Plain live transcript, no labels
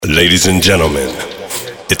Ladies and gentlemen,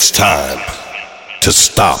 it's time to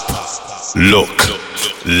stop, look,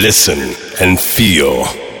 listen, and feel.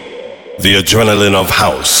 The adrenaline of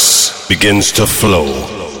house begins to flow.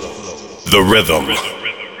 The rhythm,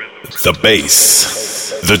 the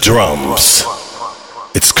bass, the drums.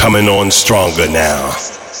 It's coming on stronger now.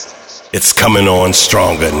 It's coming on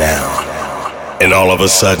stronger now. And all of a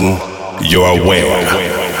sudden, you're aware.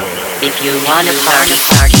 If you wanna party.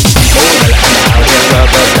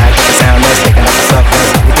 Like the sound that's sticking up the suckers.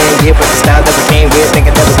 We can't get with the style that we came with,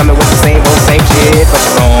 thinking that we're coming with the same old same shit. But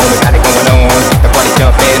you're wrong, we got it going on. The party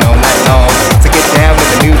jumping all night long. So get down with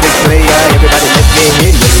the music player. Everybody let me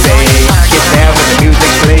hear you say. Get down with the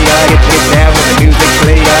music player. Get down with the music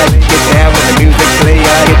player. Get down with the music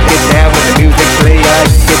player. Get down with the music player.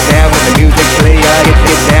 Get down with the music player.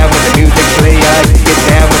 Get down with the music player. Get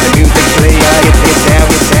down with the music player. Get down,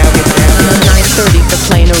 get down, get down. 9:30 the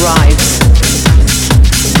plane arrives.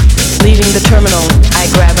 Leaving the terminal, I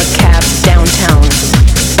grab a cab downtown,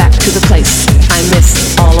 back to the place I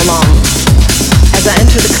missed all along. As I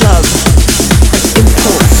enter the club, an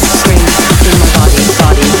impulse screams through my body.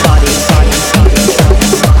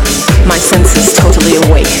 My senses totally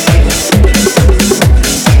awake.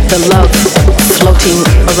 The love floating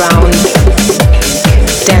around,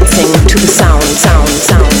 dancing to the sound. I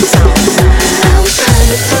was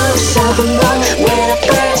running through the silver moment when I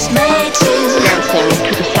first met you. Dancing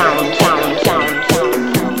to the sound.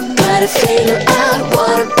 Try to figure out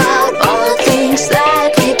what about all the things that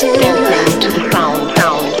we do. Dancing to the sound.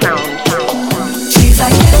 She's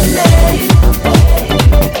like lemonade.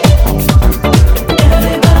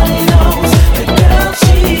 Everybody knows the girl,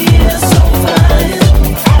 she is so fine.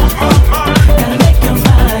 Gotta make her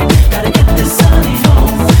mine. Gotta get this sunny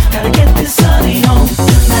home. Gotta get this sunny home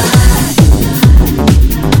tonight.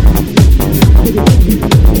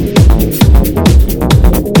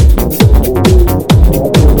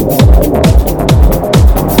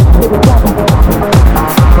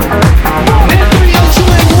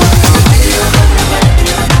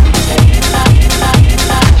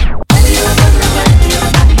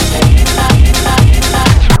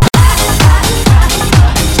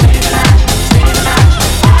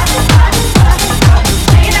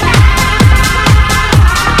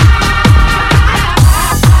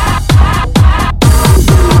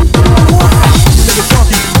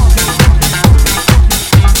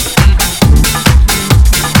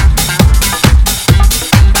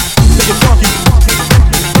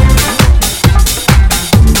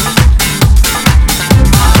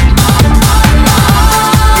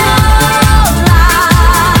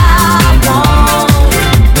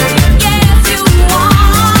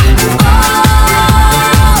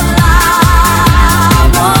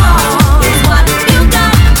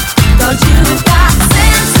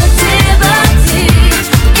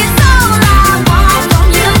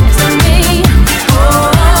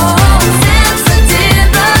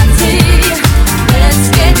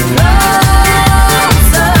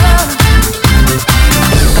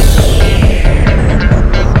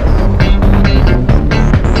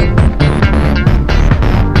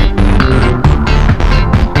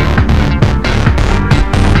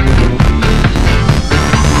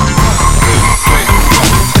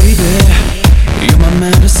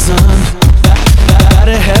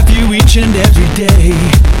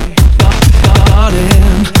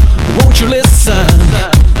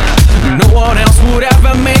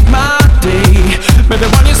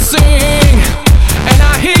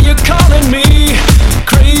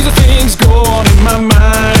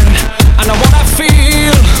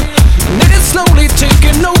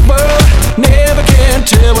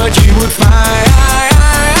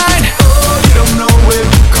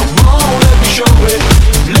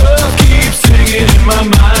 Love keeps singing in my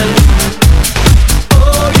mind.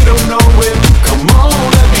 Oh,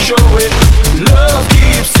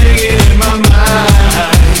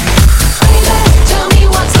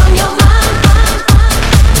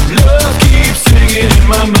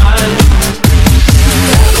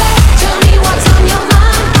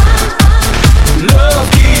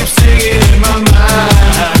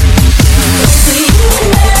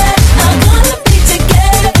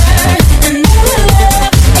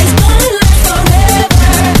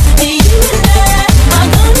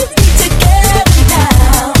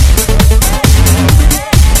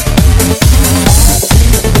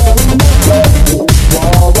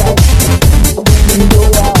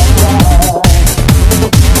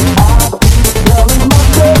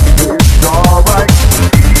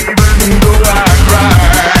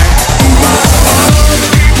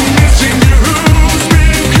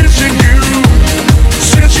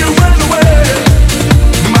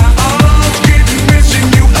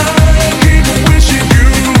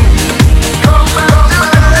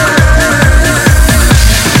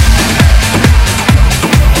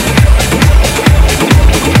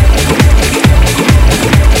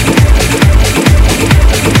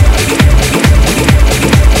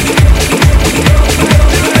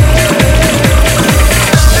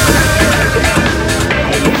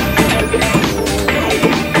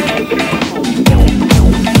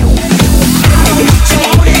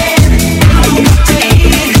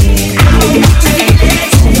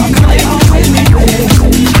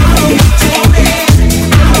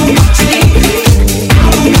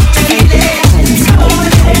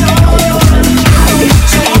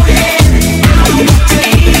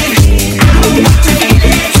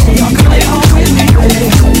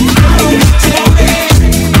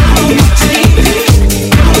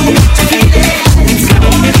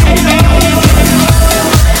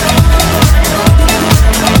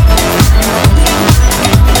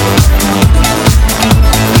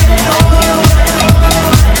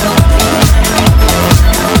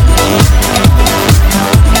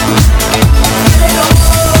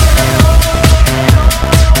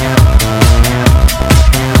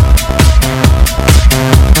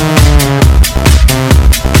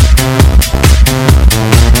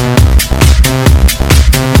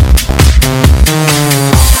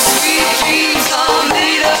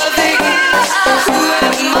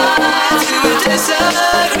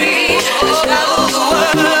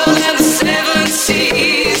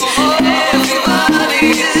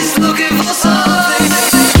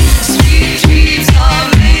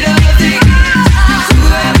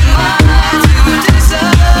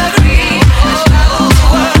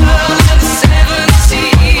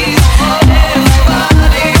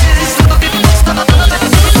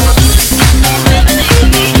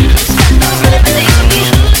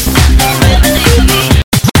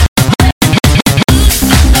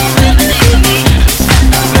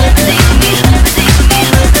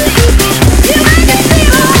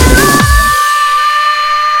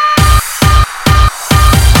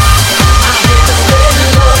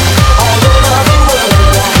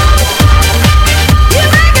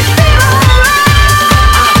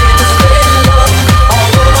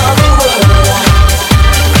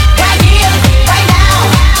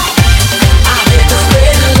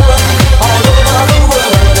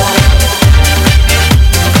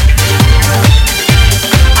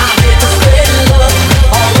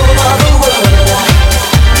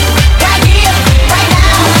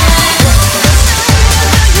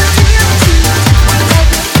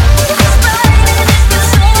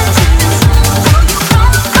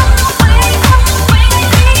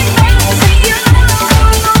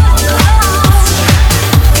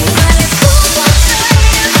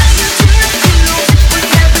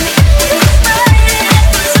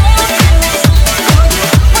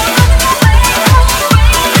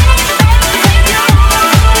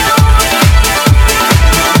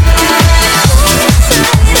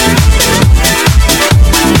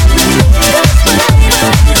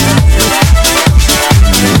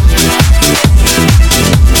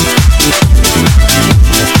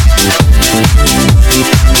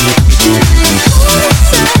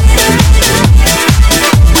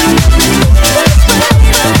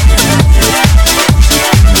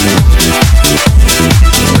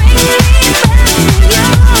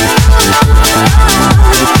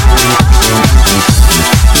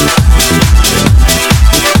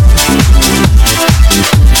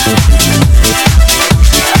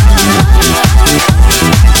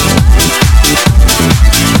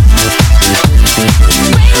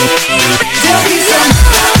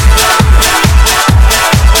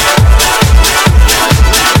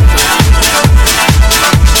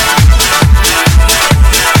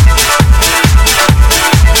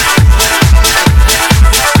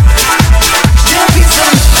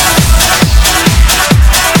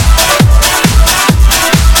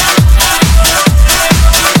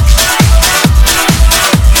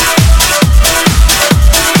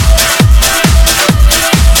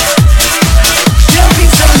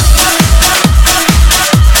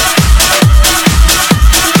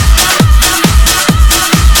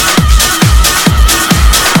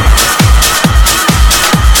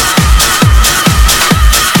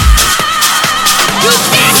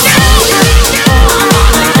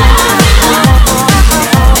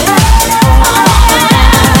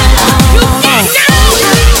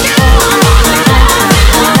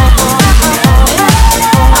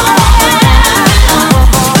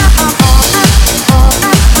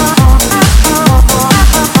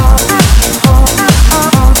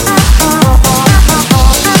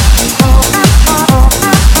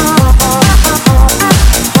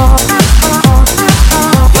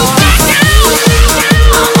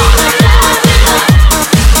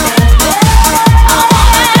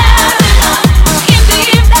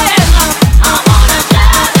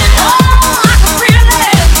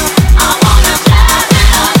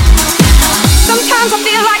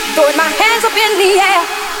 up in the air.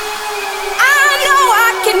 I know I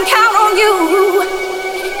can count on you.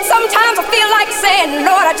 Sometimes I feel like saying,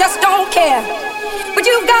 Lord, I just don't care. But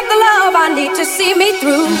you've got the love I need to see me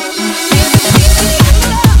through.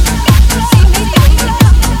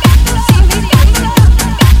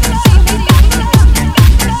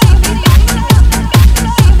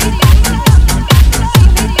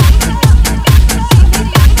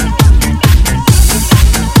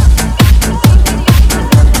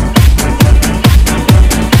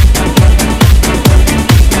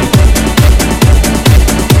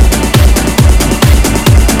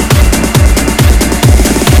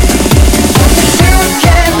 You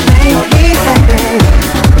can make me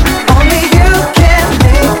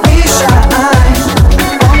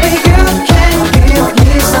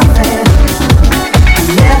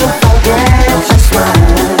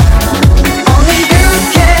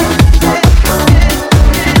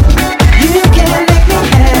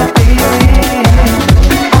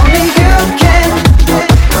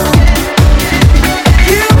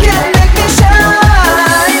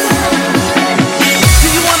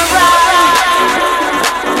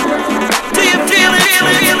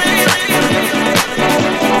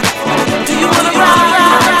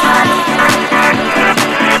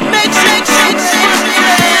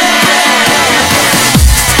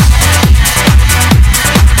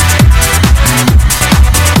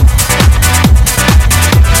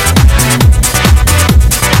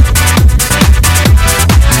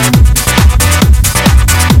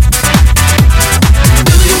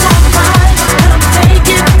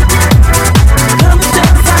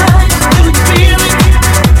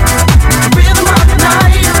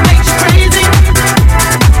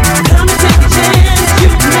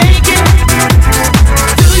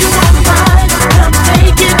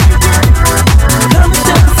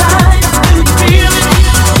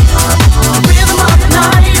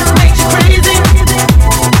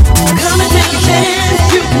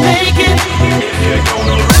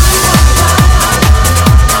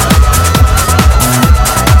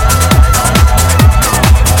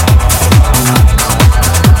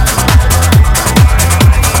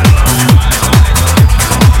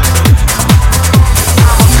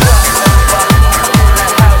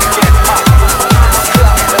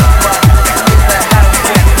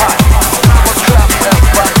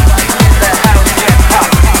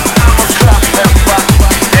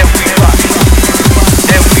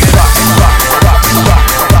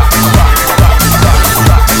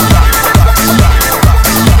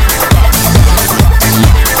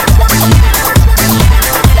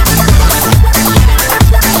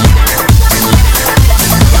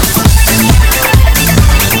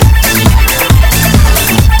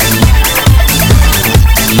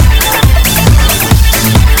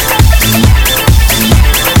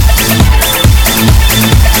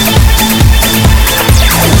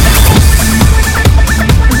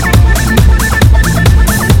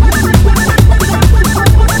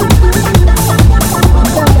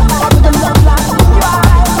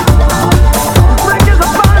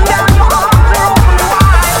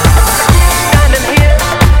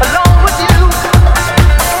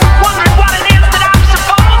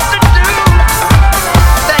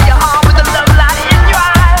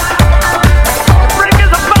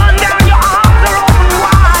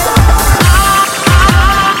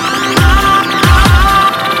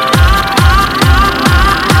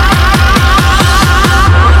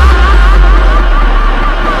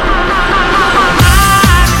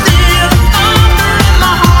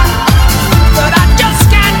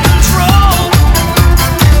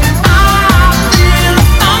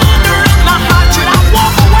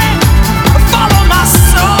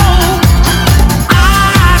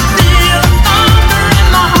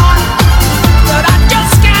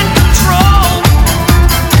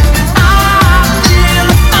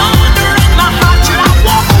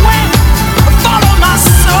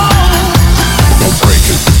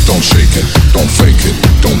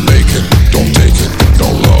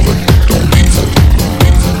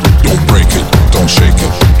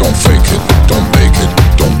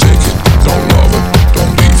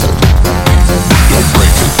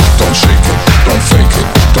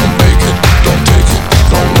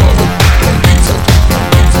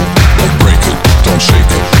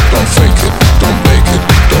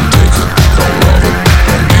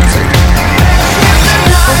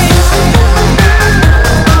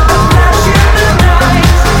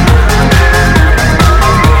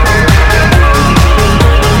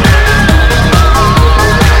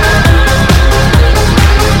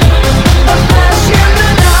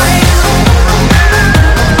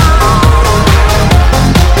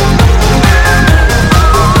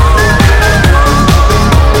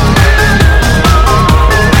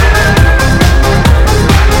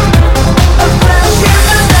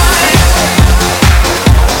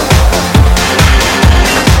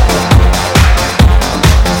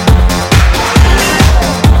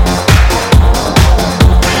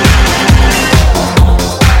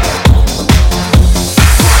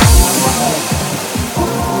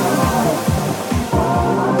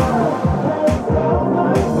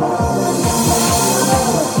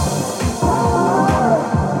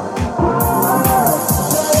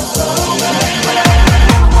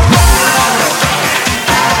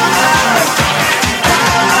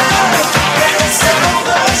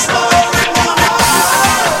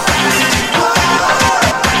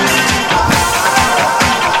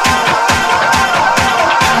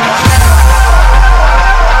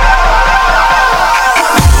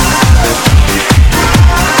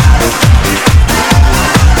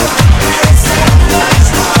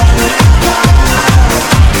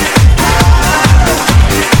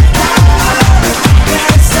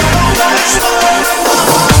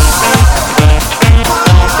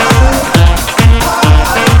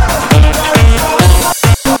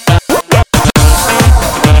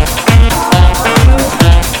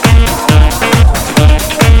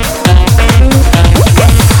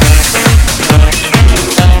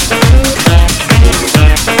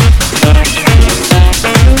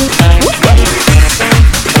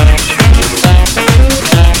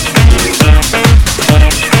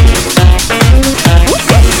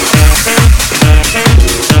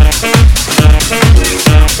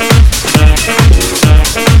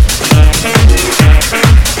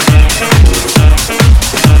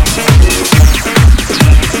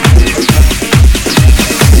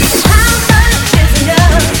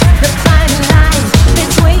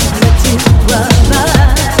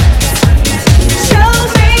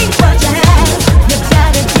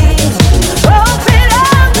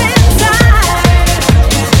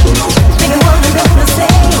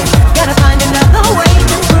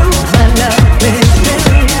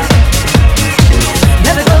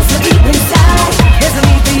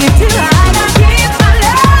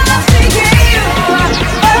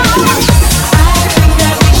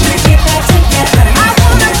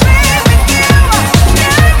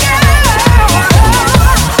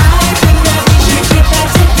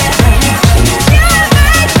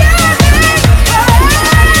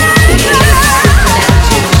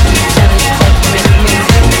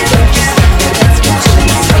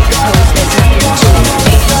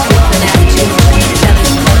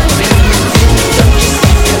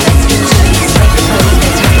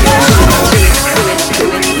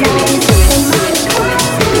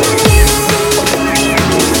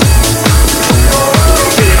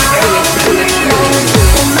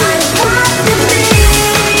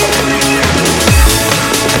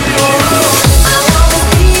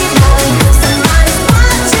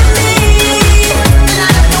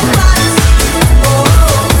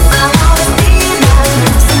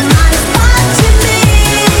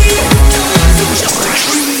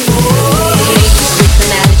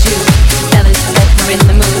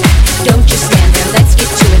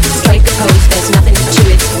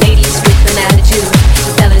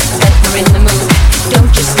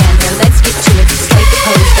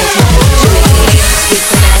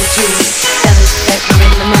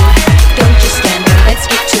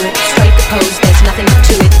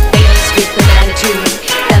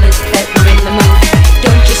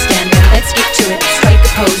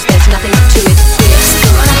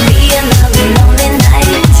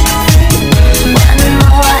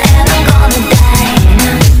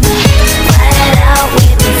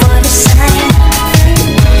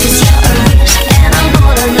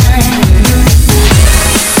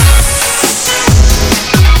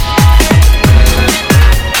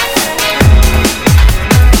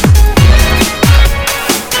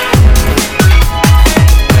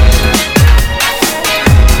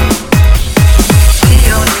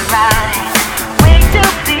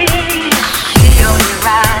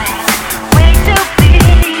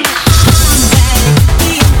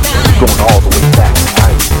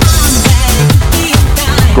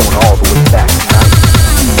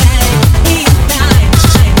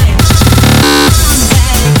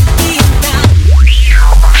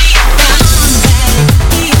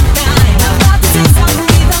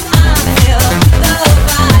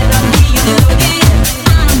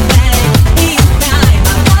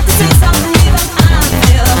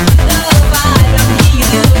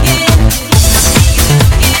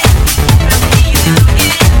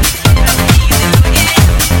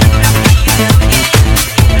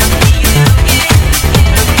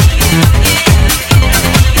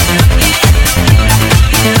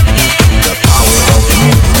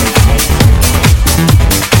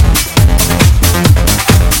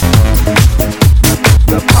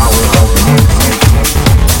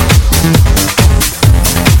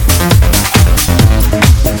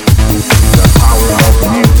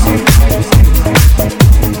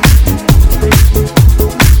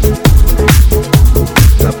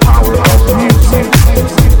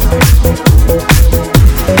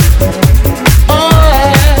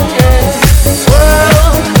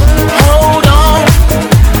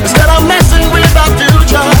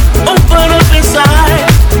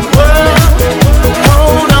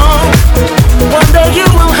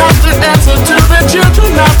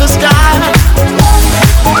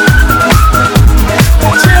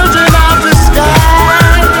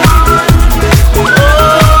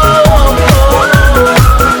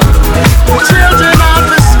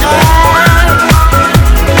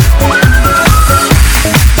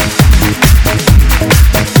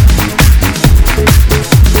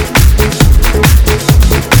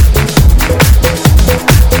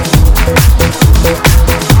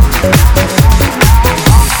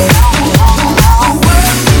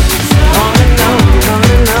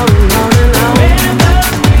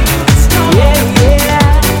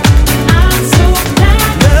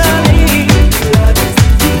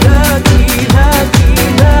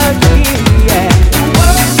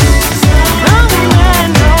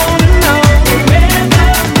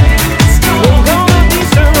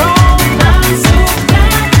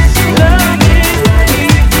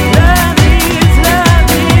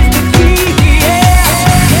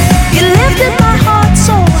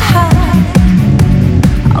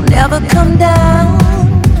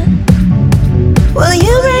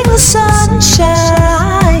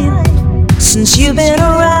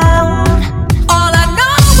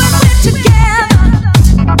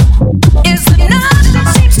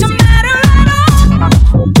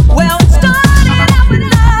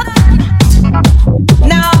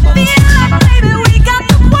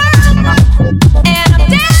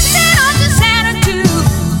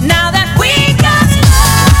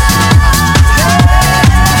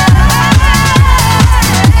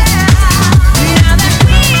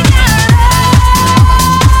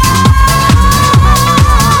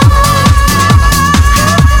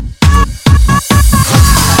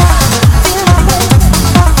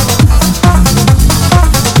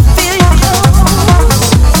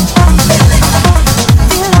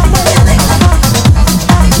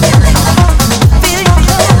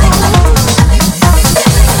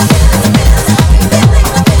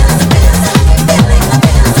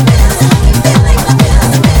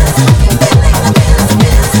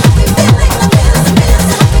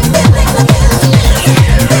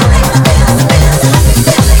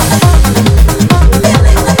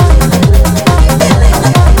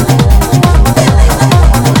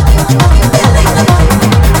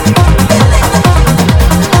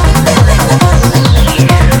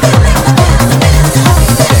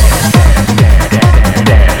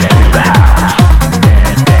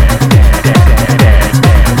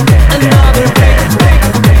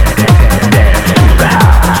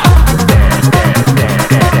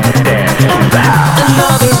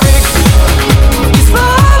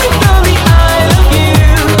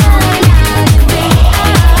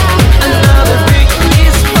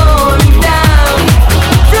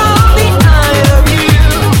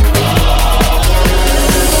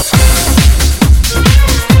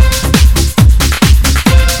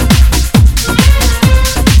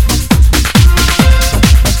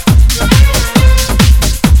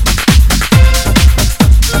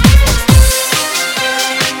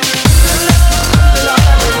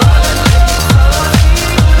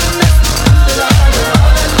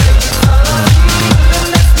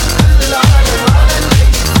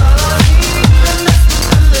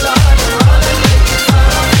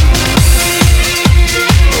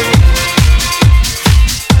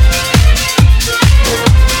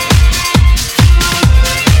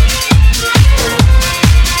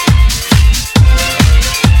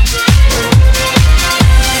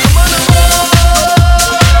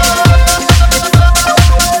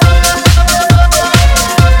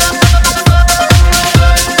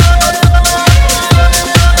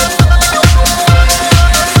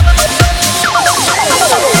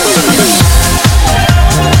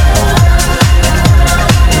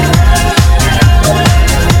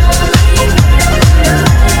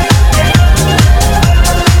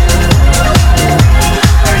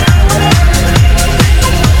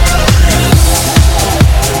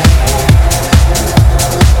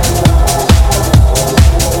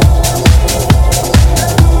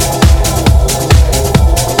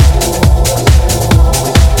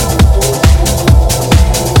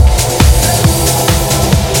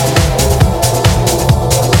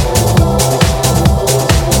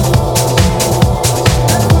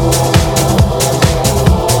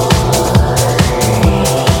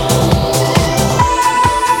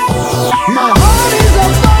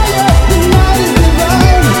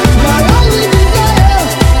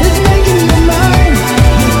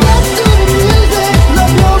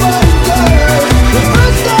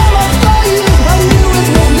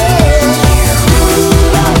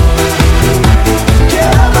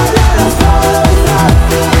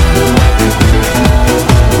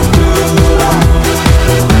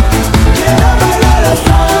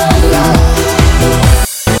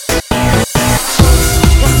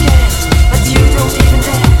Yes, but you don't even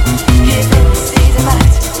dare.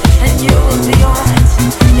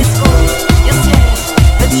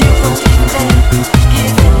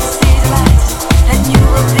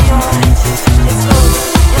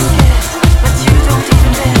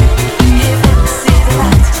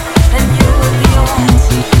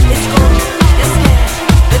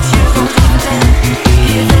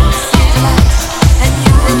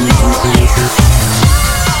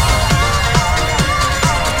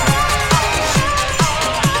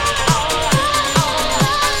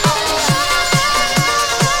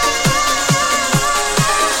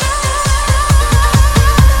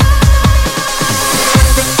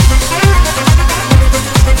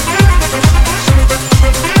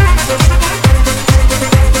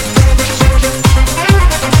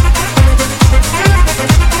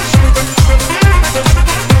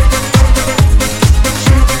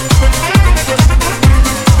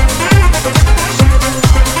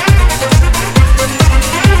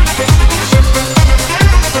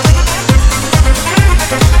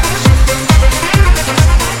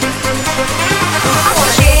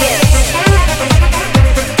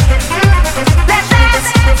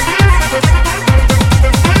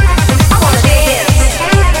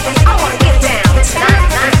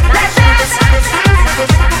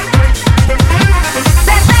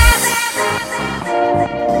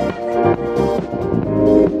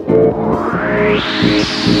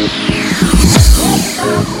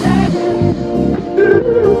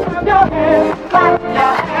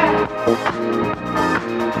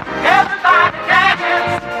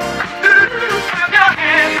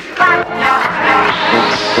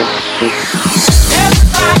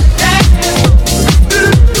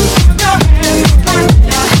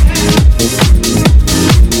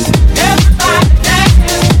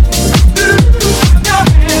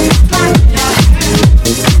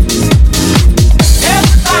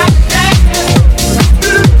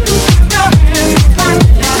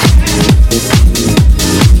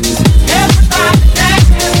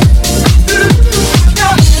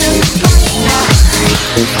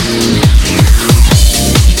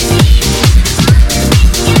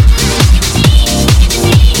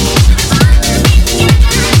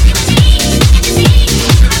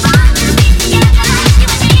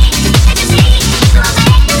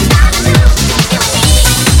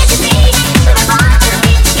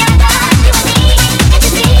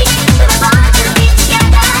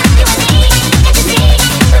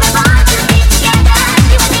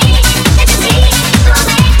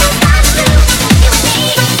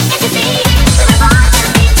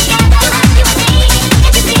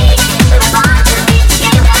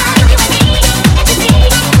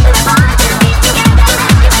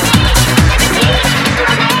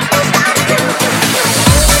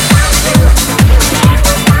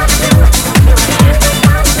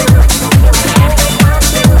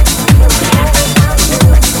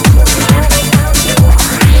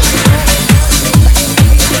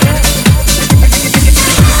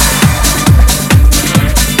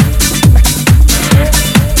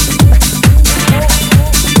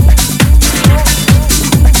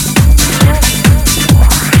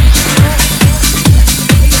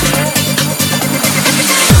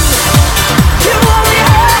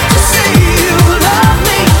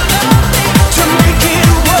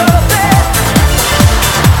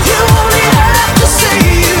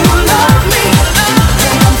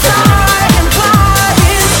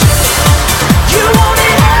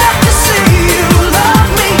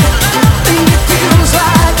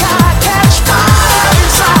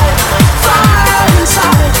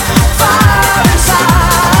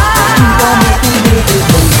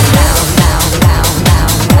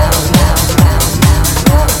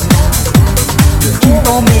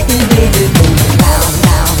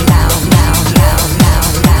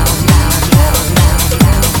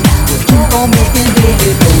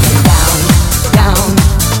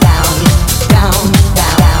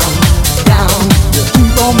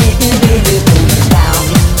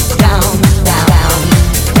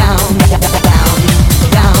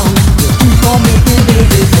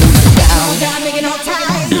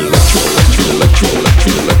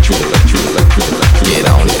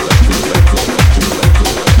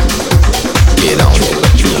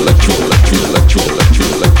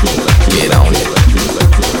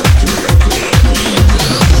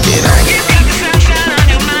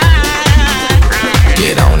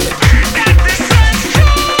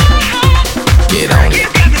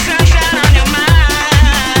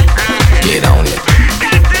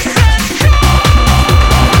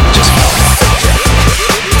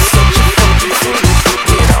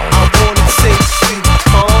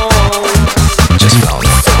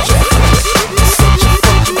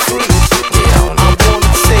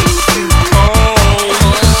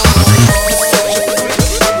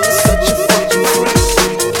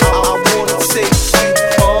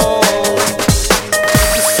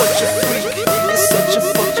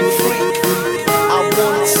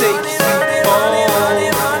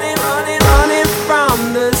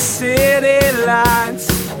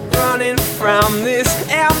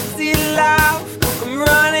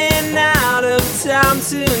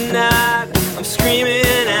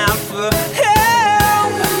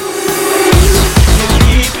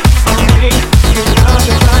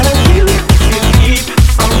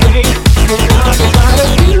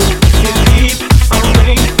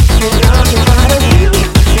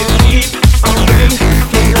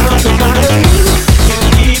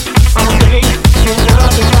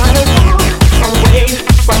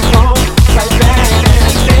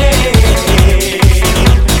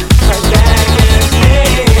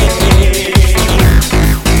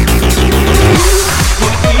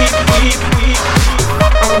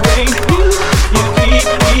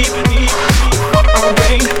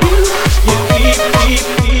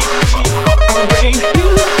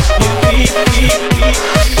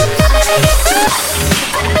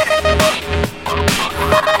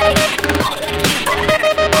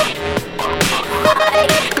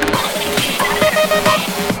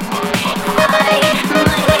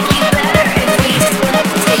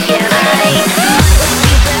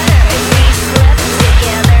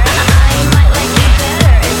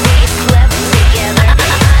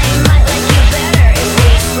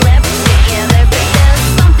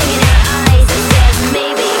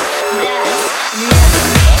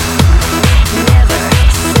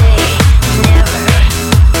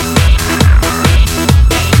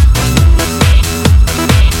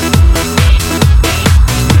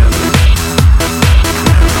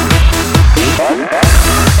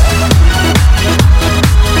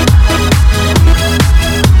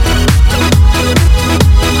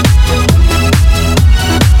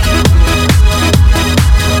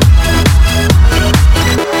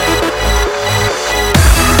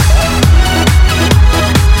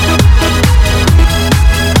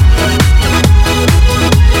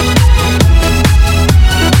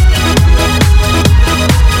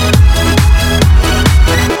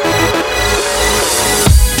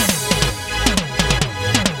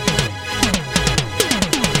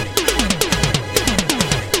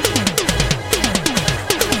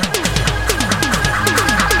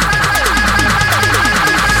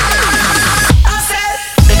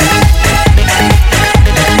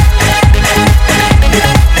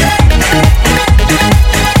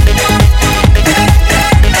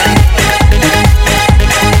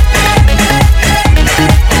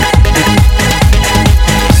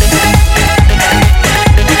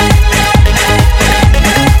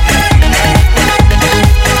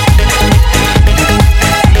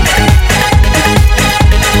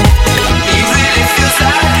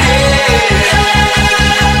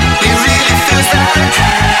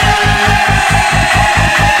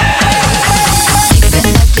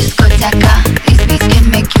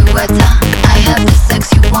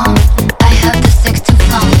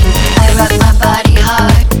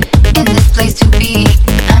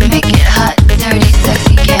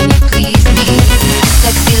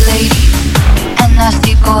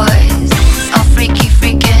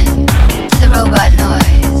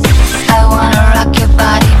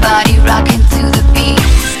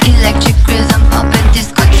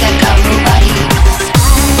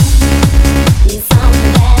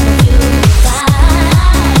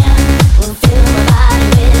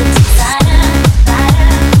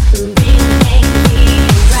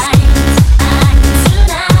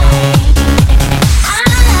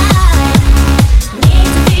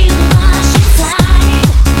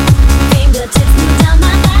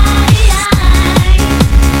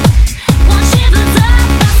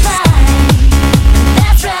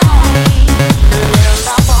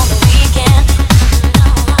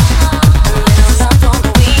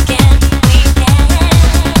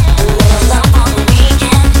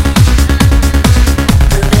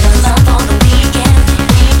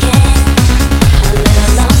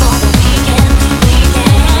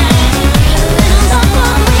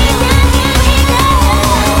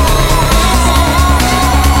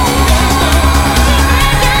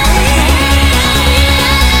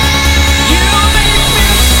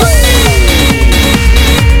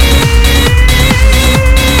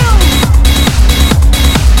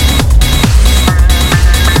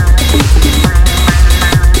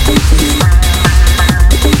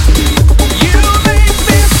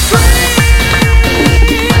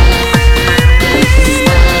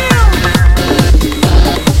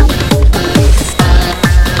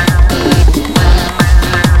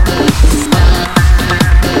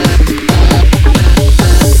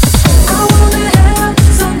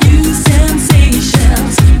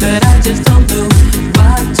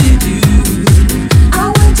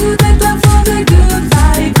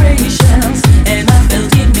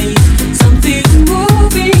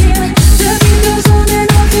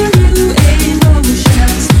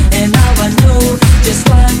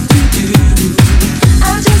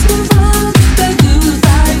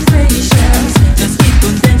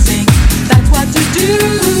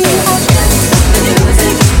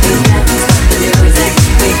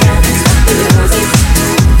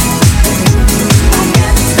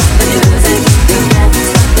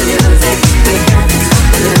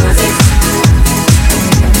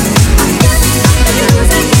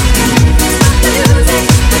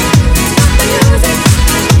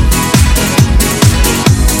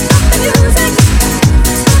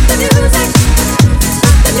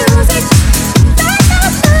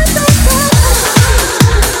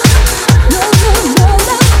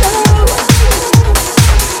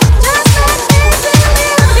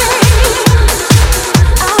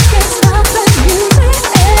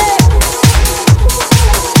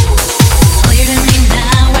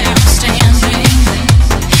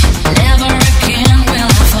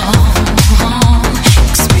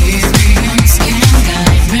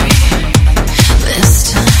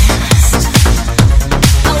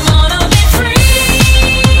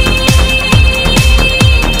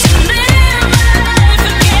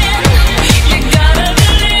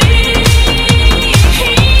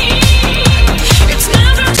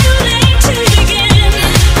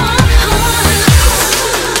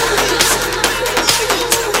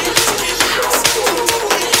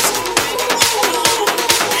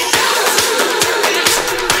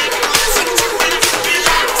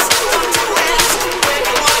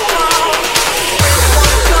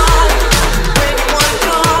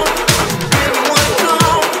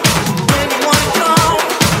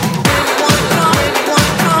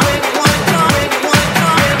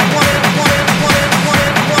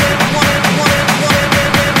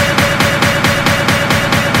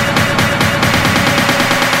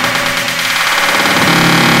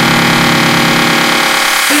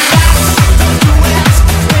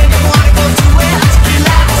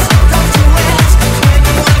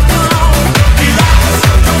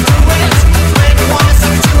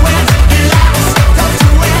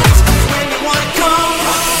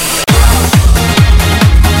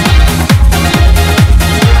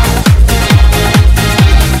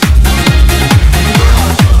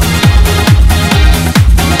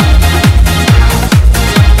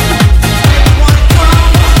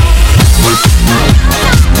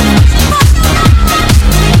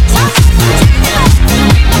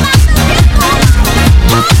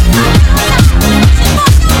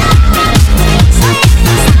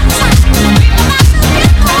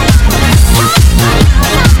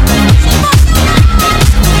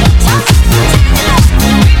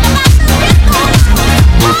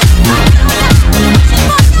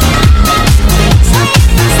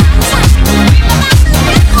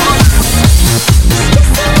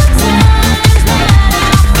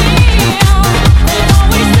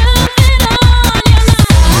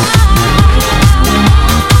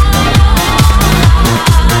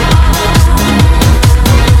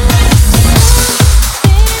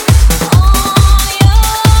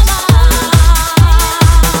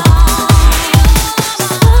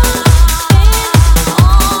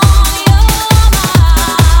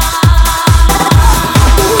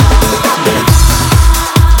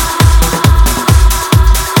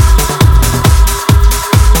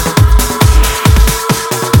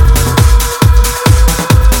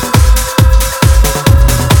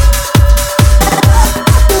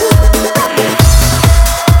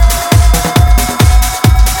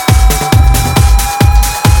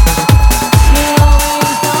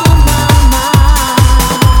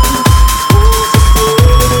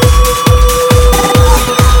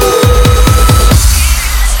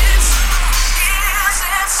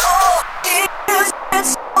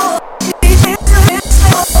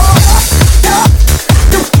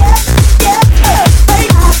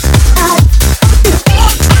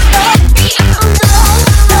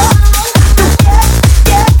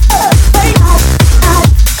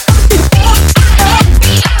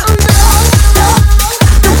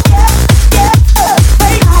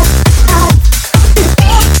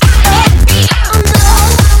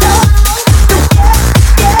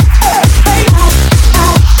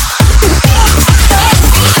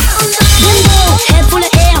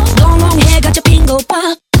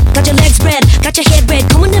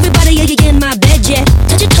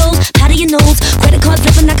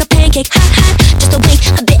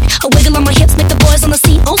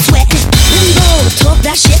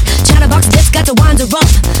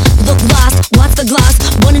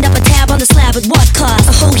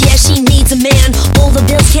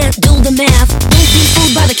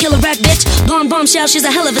 rap bitch. Blonde bombshell, she's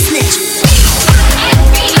a hell of a snitch.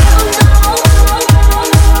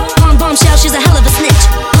 Blonde bombshell, she's a hell of a snitch.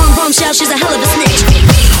 Blonde bombshell, she's a hell of a snitch.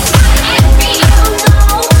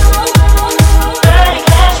 Dirty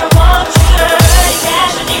cash, I want you. Dirty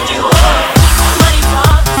cash, I need you. Money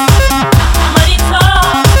talk, money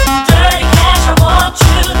talk. Dirty cash, I want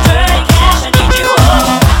you. Dirty cash, I need you.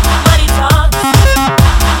 Money talk,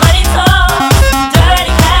 money talk.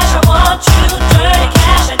 Dirty cash, I want you. Dirty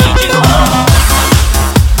cash, I need you.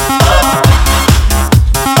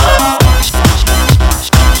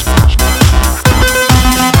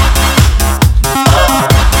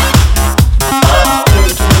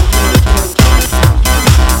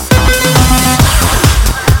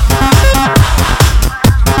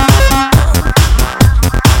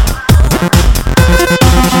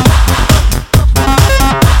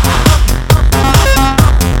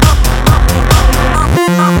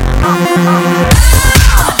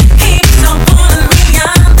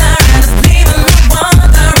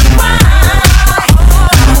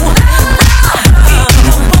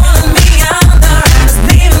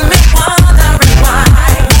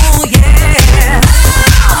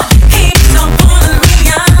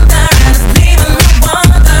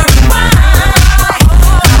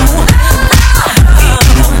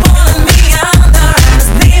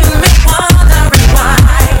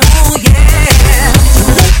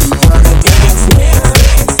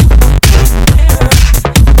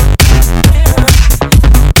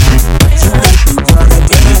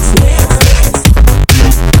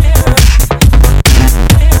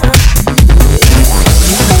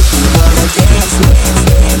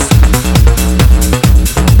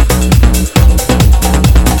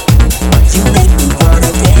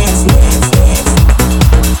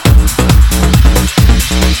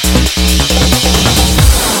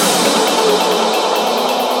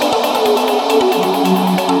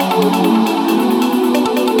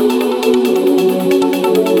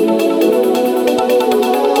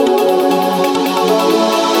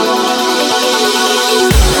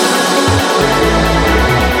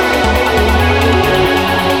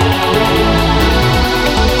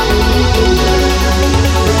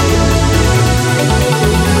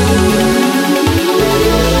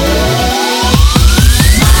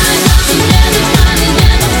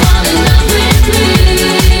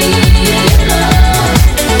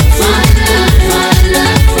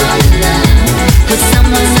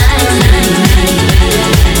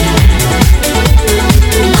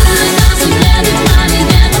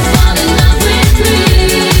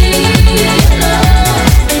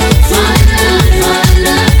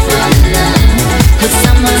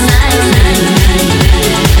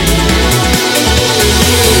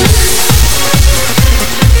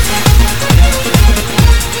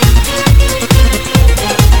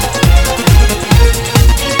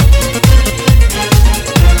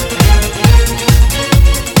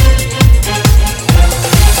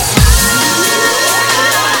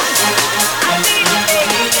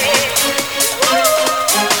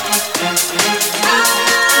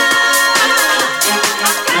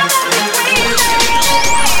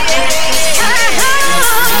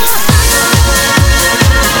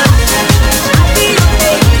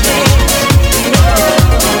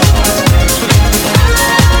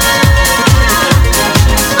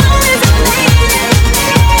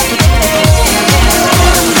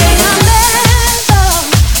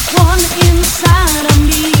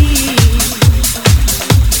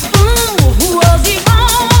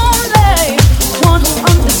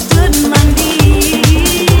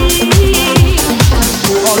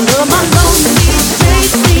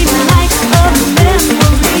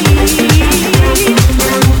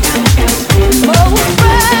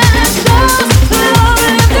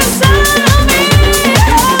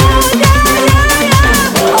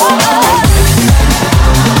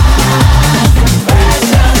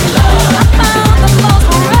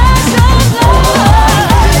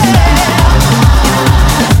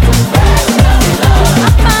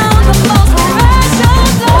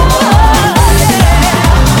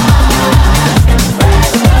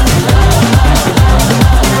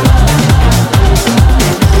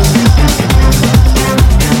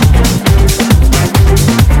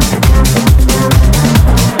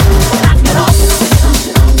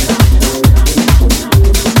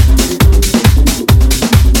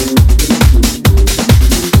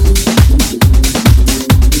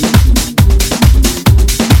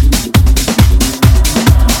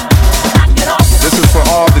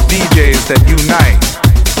 that unite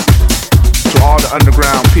to all the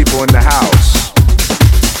underground people in the house.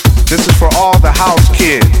 This is for all the house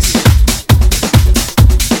kids.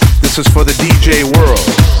 This is for the DJ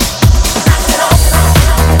world.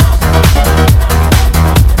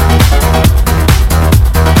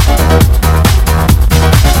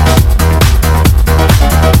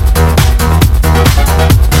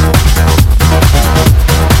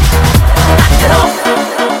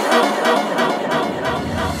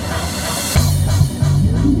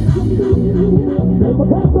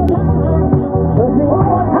 Step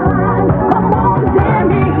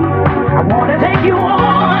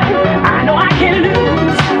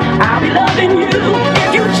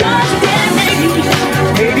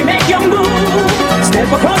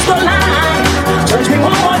across the line, touch me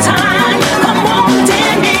one more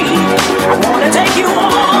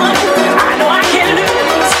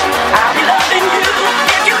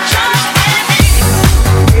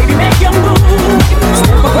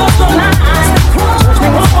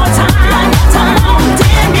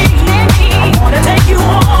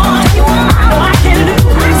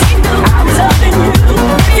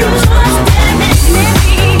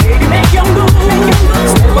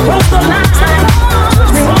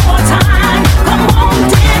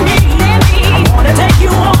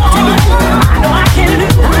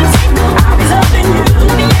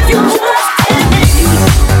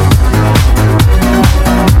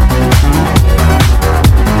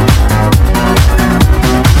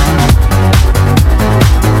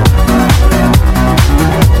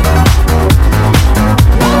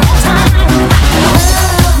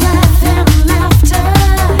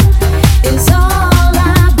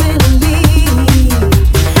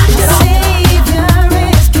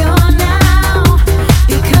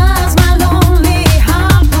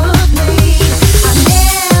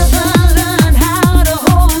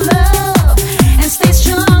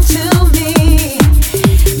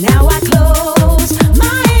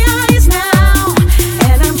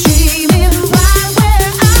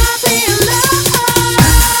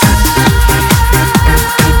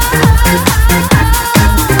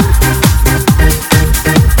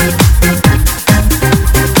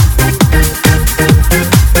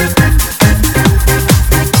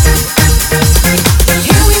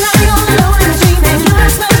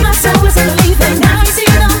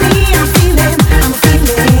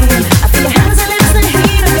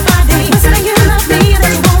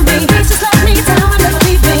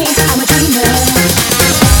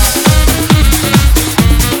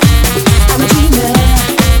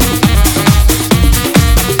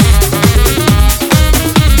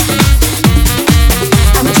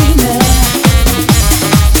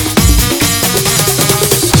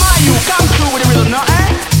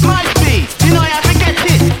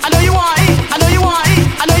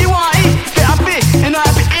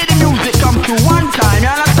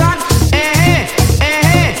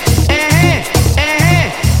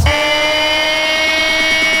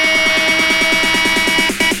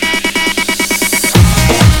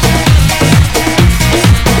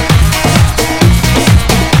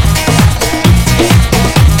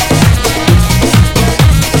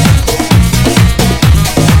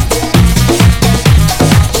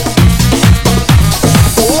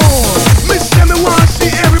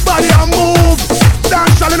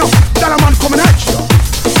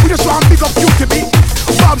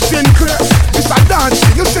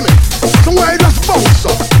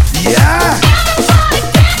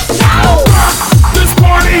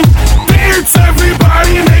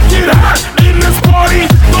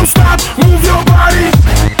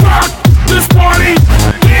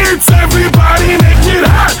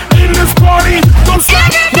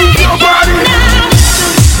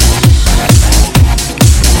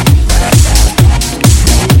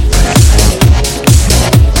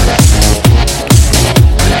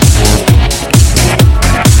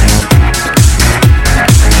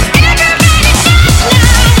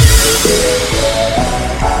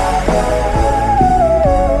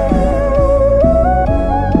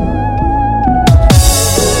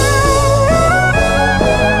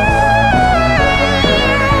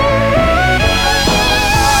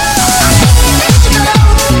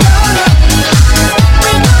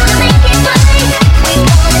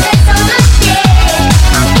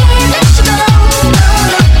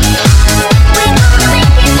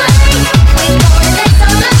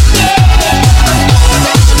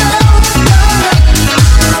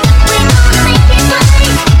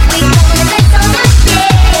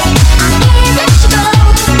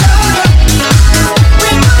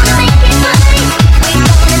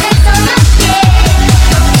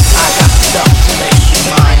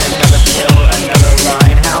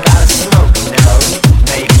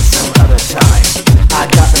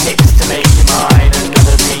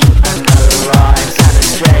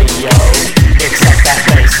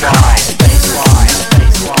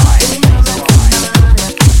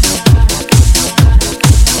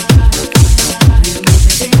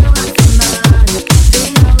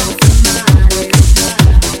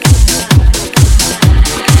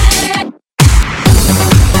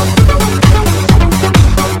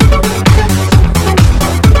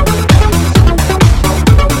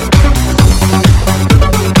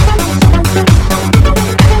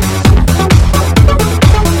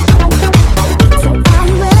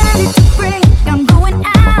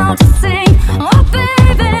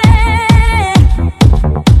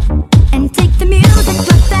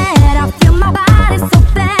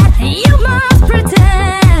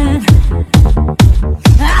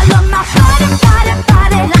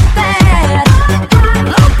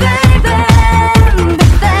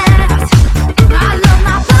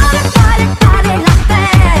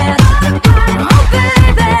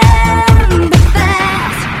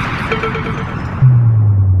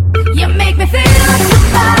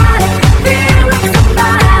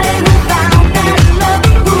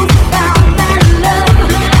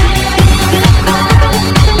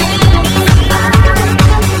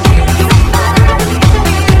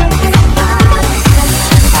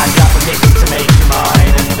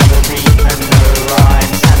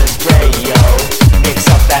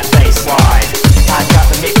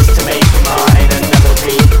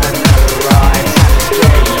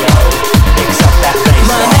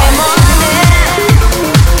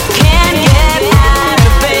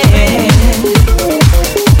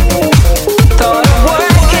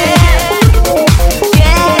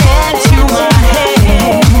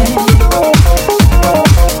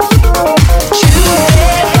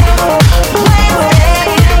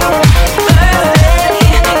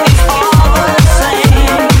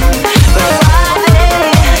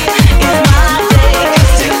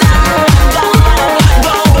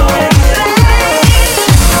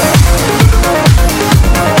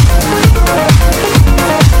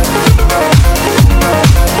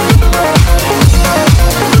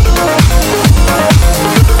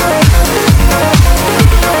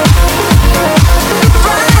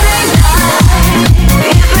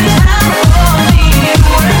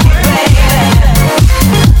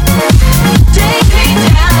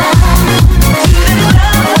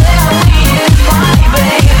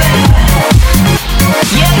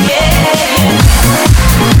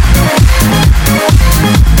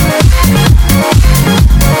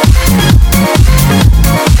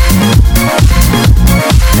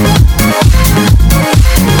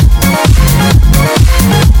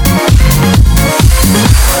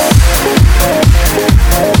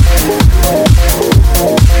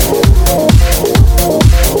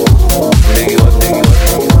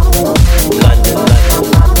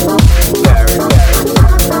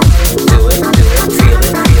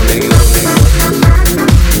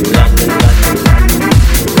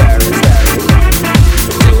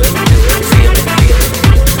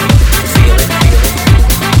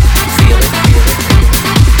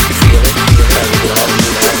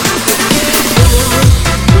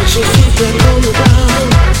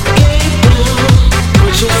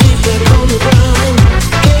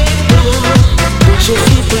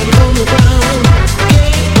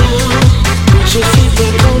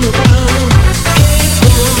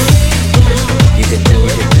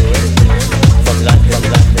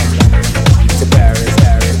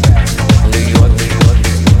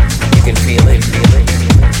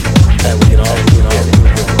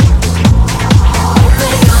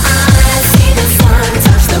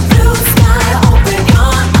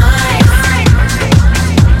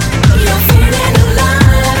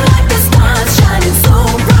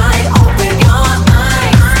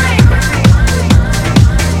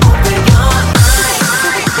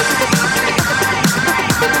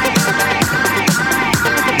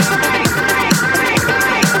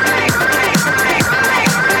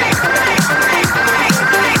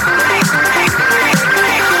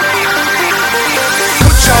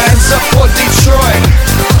for Detroit,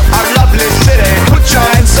 our lovely city. Put your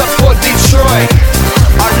hands up for Detroit,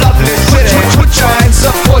 our lovely city. Put your hands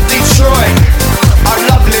up for Detroit, our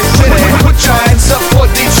lovely city. Put your hands up for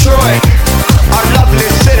Detroit, our lovely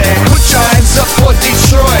city. Put your hands up for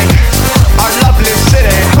Detroit, our lovely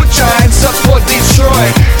city. Put your hands up for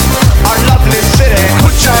Detroit, our lovely city.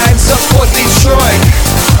 Put your hands up for Detroit,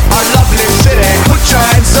 our lovely city. Put your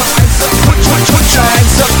hands up, put your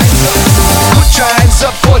hands up, put your hands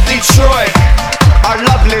up for Detroit, our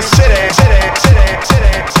lovely city.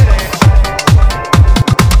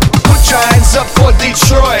 Put your hands up for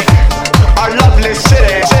Detroit, our lovely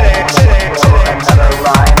city. Another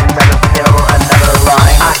line, another pill, another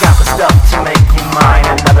line. I got the stuff to make you mine.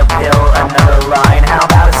 Another pill, another line. How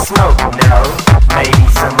about a smoke? No, maybe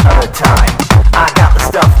some other time. I got the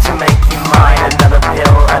stuff to make you mine. Another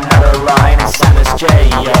pill, another line. It's Samus J,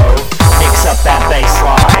 yo. Mix up that bass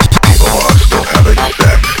line. People are still having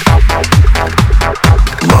sex.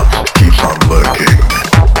 Lust keeps on lurking.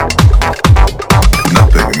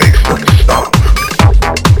 Nothing makes them stop.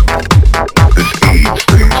 This AIDS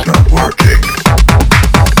thing's not working.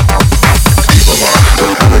 People are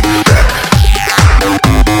still having sex.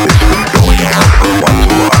 It's been going on for quite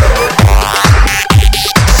a while.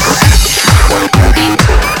 Perhaps it's quite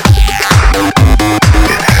fashionable.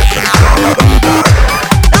 It hasn't gone out of style.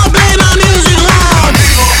 Now play my music loud.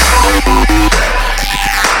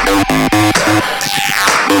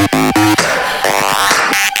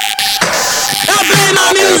 Now play my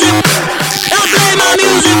music. Now play my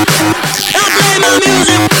music. Now play my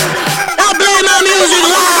music. Now play my music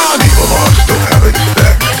loud. People are still having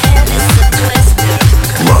sex.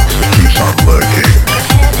 Lust keeps on lurking.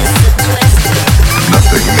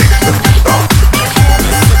 Nothing makes them stop.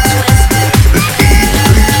 This AIDS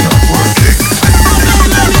thing's not working.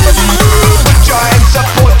 Put your hands up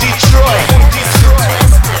for Detroit.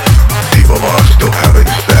 People are still having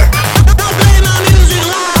sex. Now play my music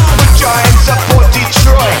loud. Put your hands up for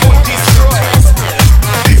Detroit.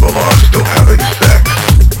 People are still having sex.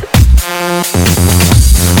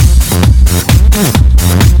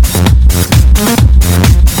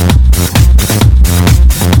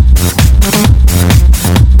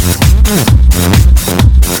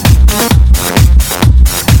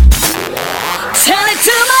 Tell it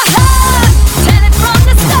to my heart, tell it from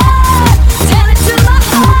the start. Tell it to my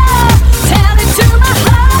heart, tell it to my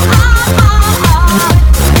heart.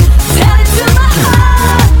 Tell it to my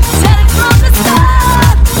heart, tell it from the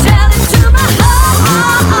start. Tell it to my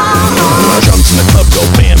heart. Drums in the club go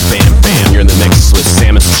bam, bam, bam. You're in the mix with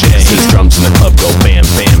Samus J. His drums in the club go bam,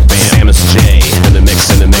 bam, bam. Samus J. In the mix,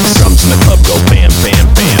 drums in the club go bam, bam,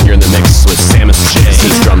 bam. You're in the mix with Samus J.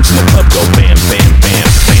 His drums in the club go bam, bam, bam,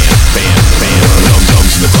 bam, bam, bam.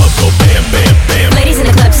 Drums in the club go bam, bam, bam. Ladies in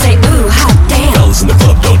the club say, ooh, hot damn. Fellas in the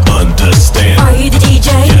club don't understand. Are you the DJ?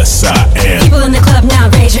 Yes, I am. People in the club now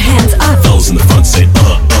raise your hands up. Fellas in the front say,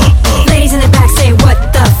 Ladies in the back say, what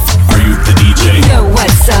the f? Are you the DJ? Yo,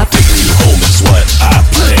 what's up? Taking you home is what I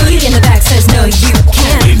play. Booty in the back says, no, you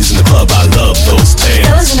can't. Ladies in the club, I love those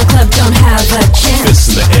Fellas tans. in the club don't have a chance. Fists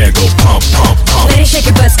in the air, go pump, pump, pump. Ladies shake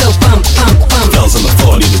your butts, go bump, bump, bump. Fellas on the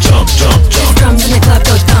floor need to jump, jump, jump. Drums in the club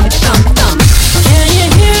go thump, thump, thump. Can you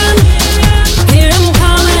hear 'em? Hear 'em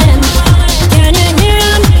calling. Can you hear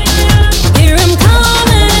 'em? Hear 'em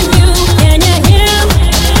calling you. Can you hear 'em?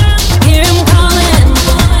 Hear 'em calling.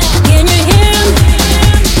 Can you hear 'em?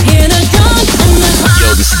 Hear the drums in the club. Yo,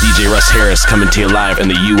 this is DJ Russ Harris coming to you live in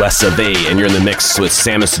the US of A, and you're in the mix with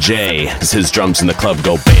Samus J. As his drums in the club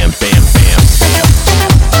go bam, bam, bam.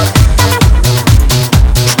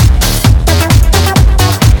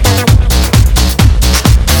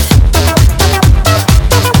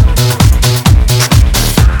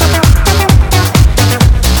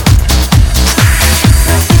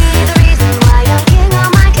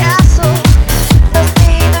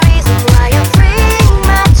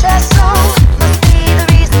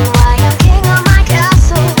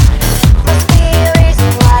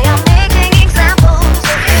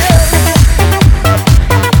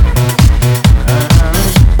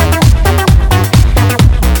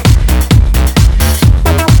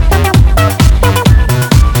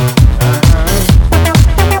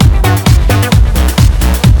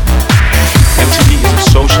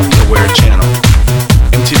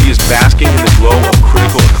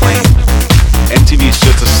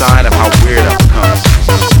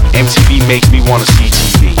 makes me wanna see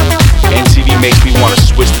TV. MTV makes me wanna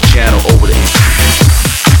switch the channel over to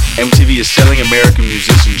MTV. MTV is selling American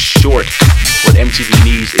musicians short. What MTV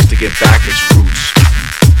needs is to get back its roots.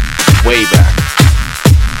 Way back.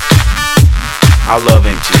 I love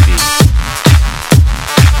MTV.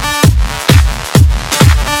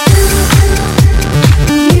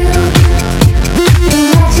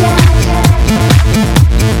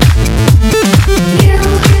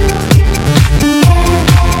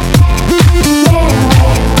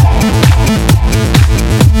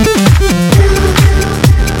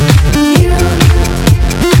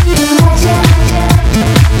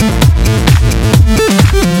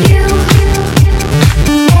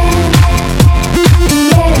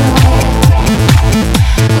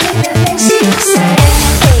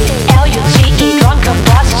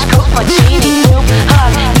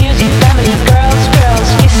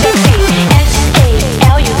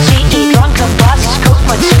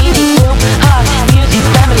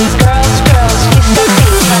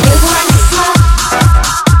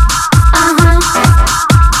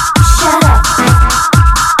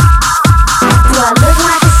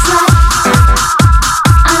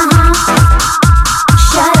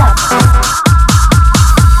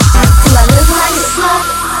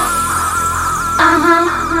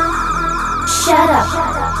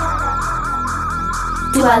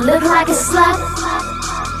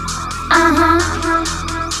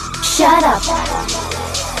 Shut up. Do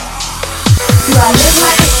I live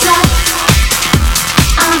like a slut?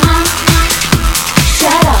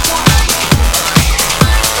 Shut up.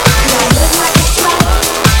 Do I live like a slut?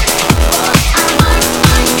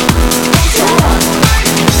 Shut up.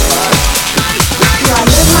 Do I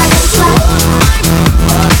live like a slut?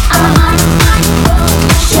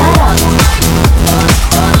 Shut up.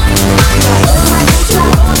 Do I live like a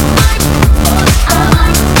slut?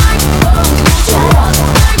 Shut up.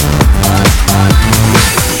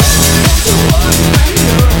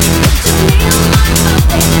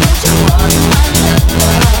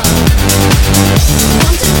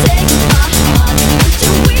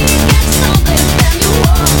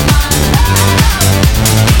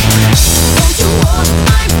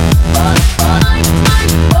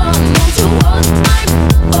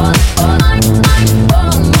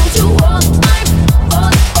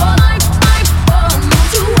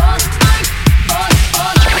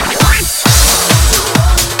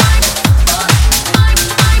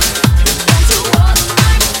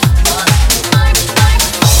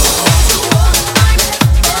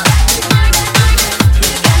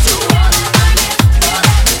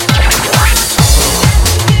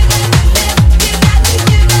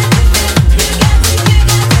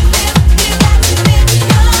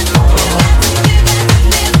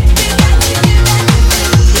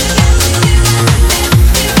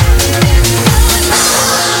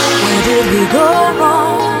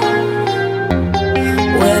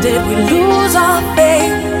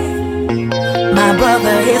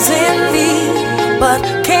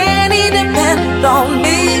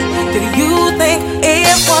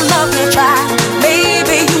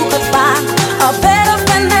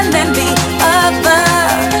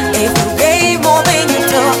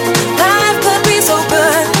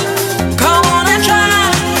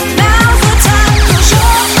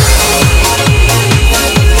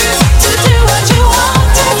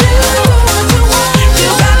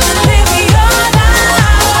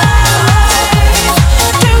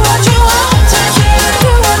 Do what you want to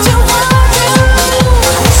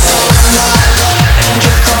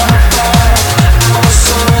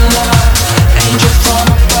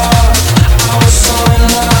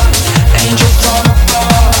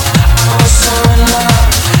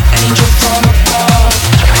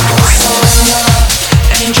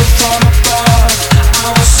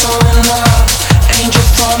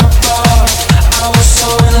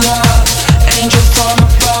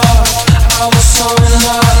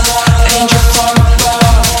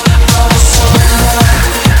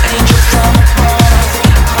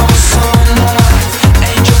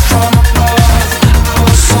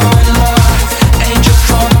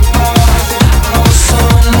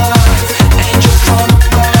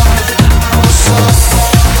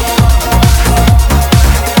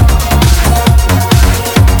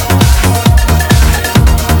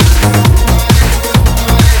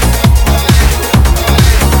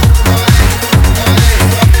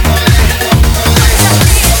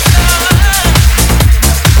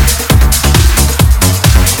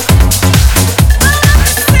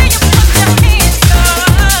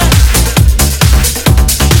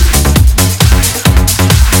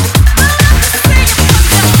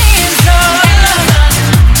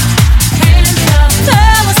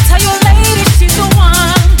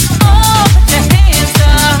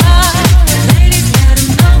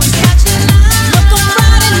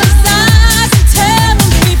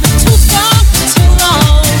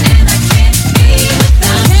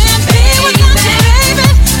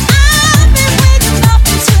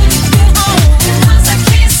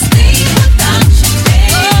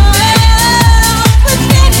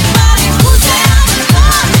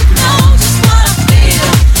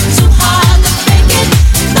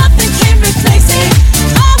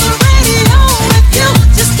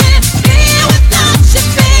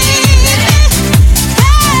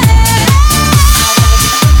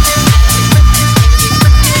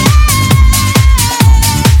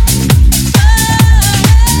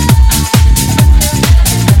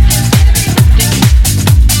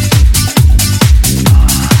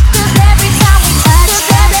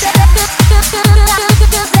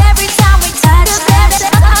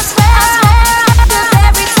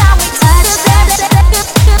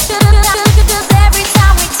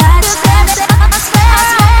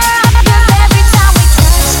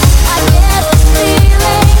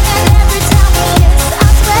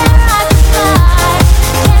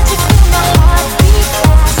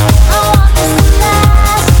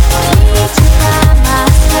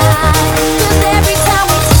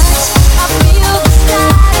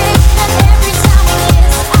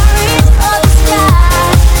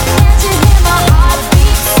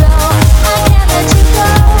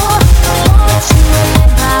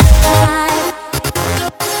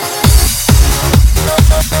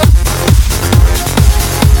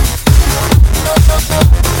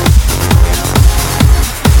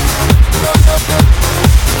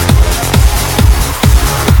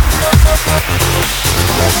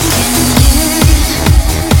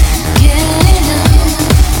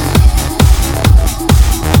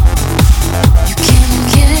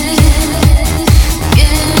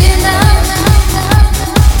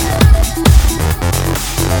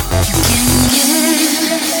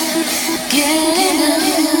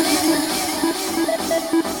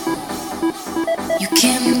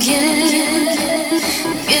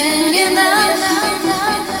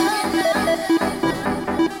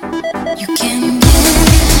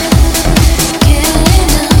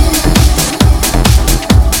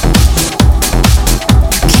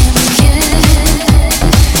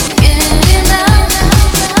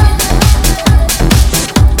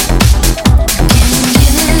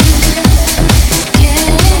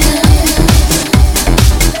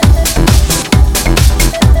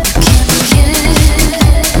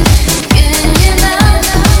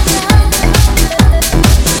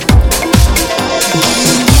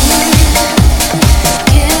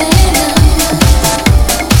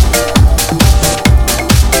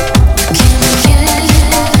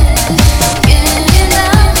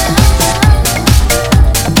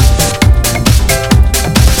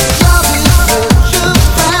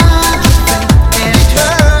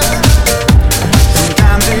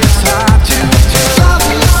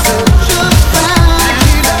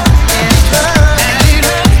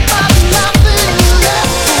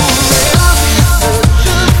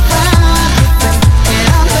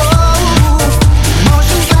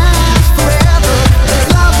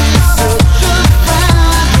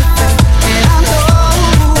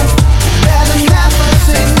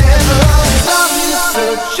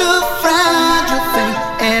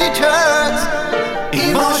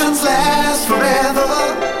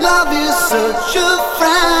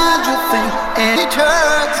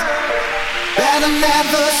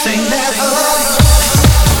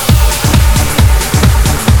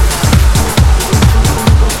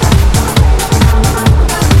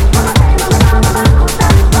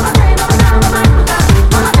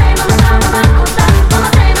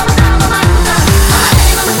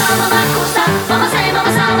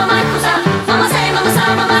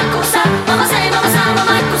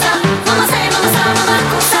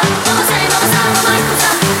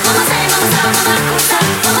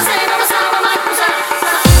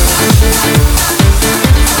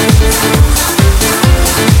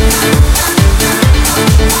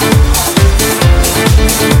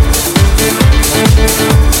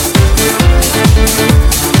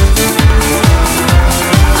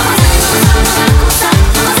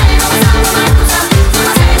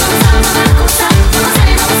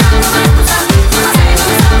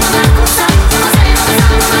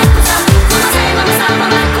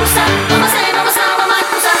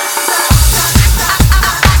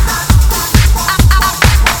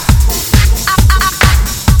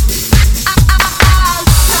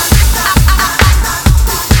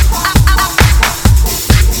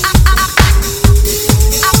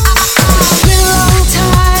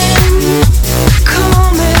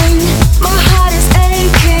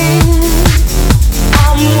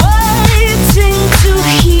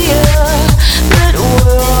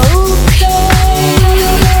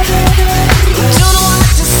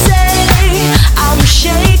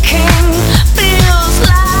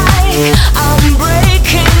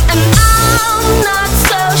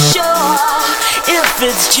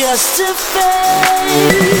just a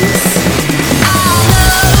face. I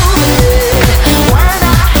love it when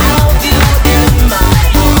I have you in my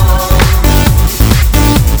arms.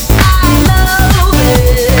 I love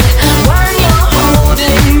it when you're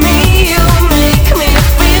holding me. You make me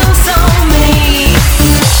feel so mean.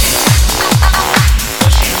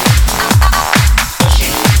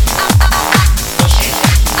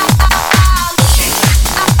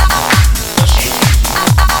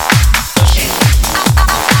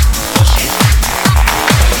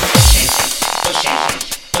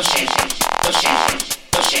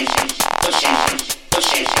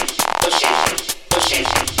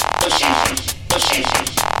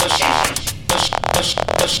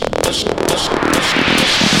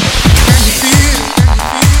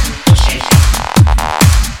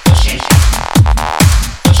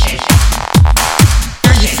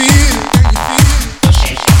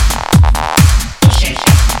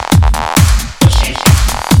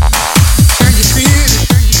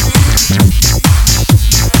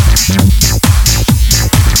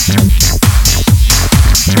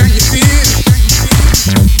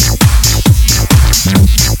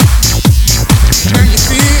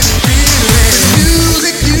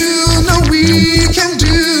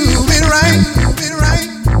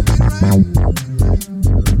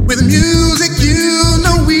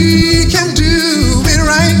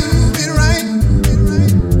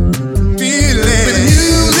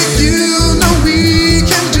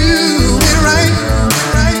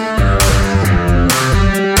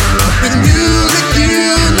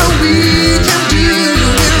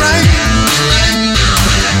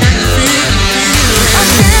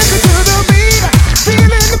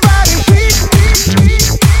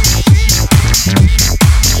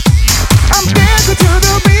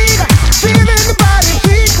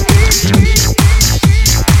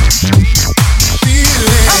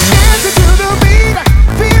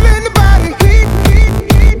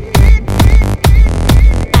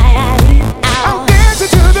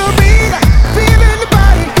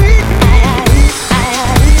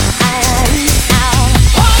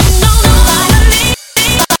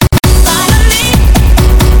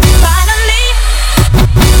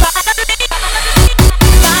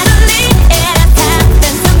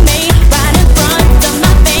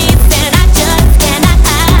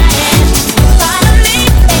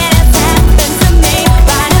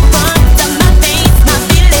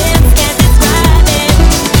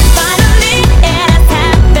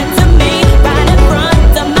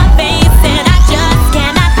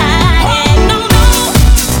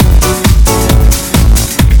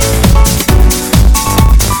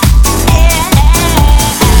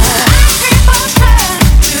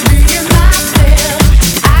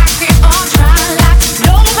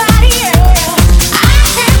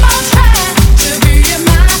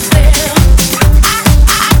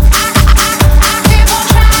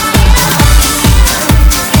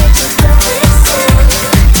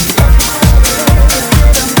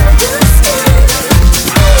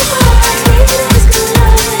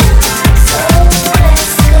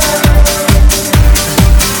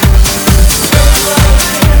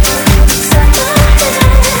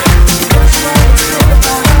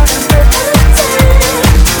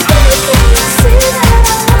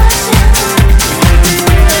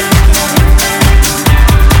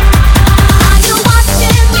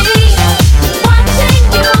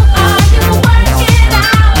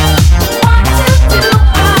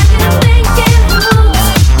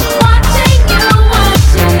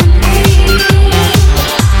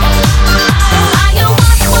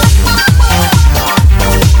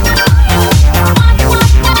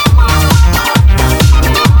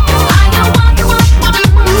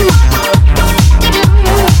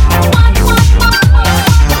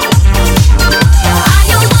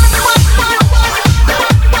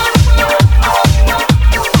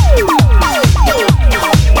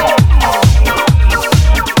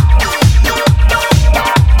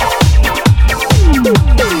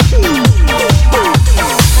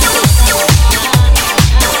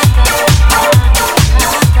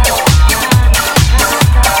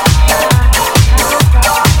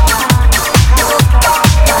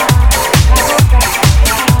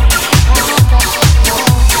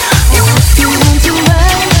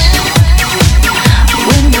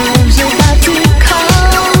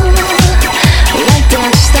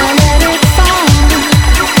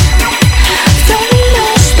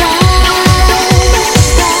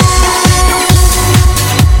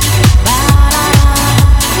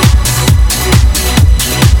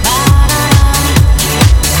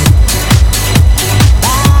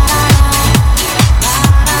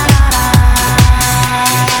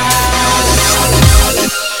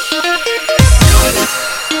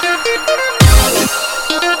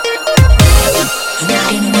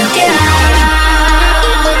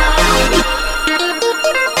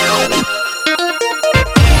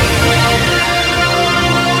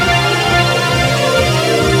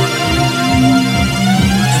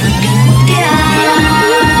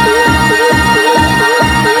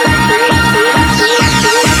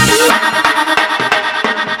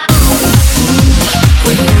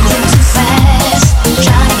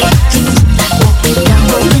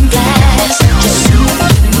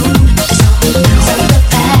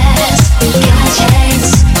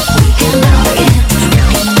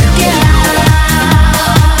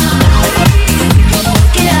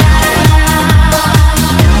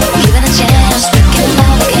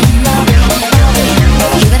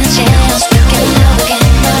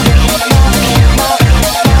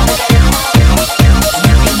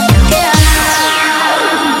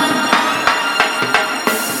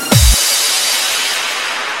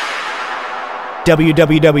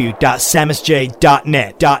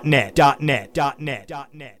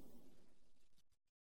 www.samusj.net.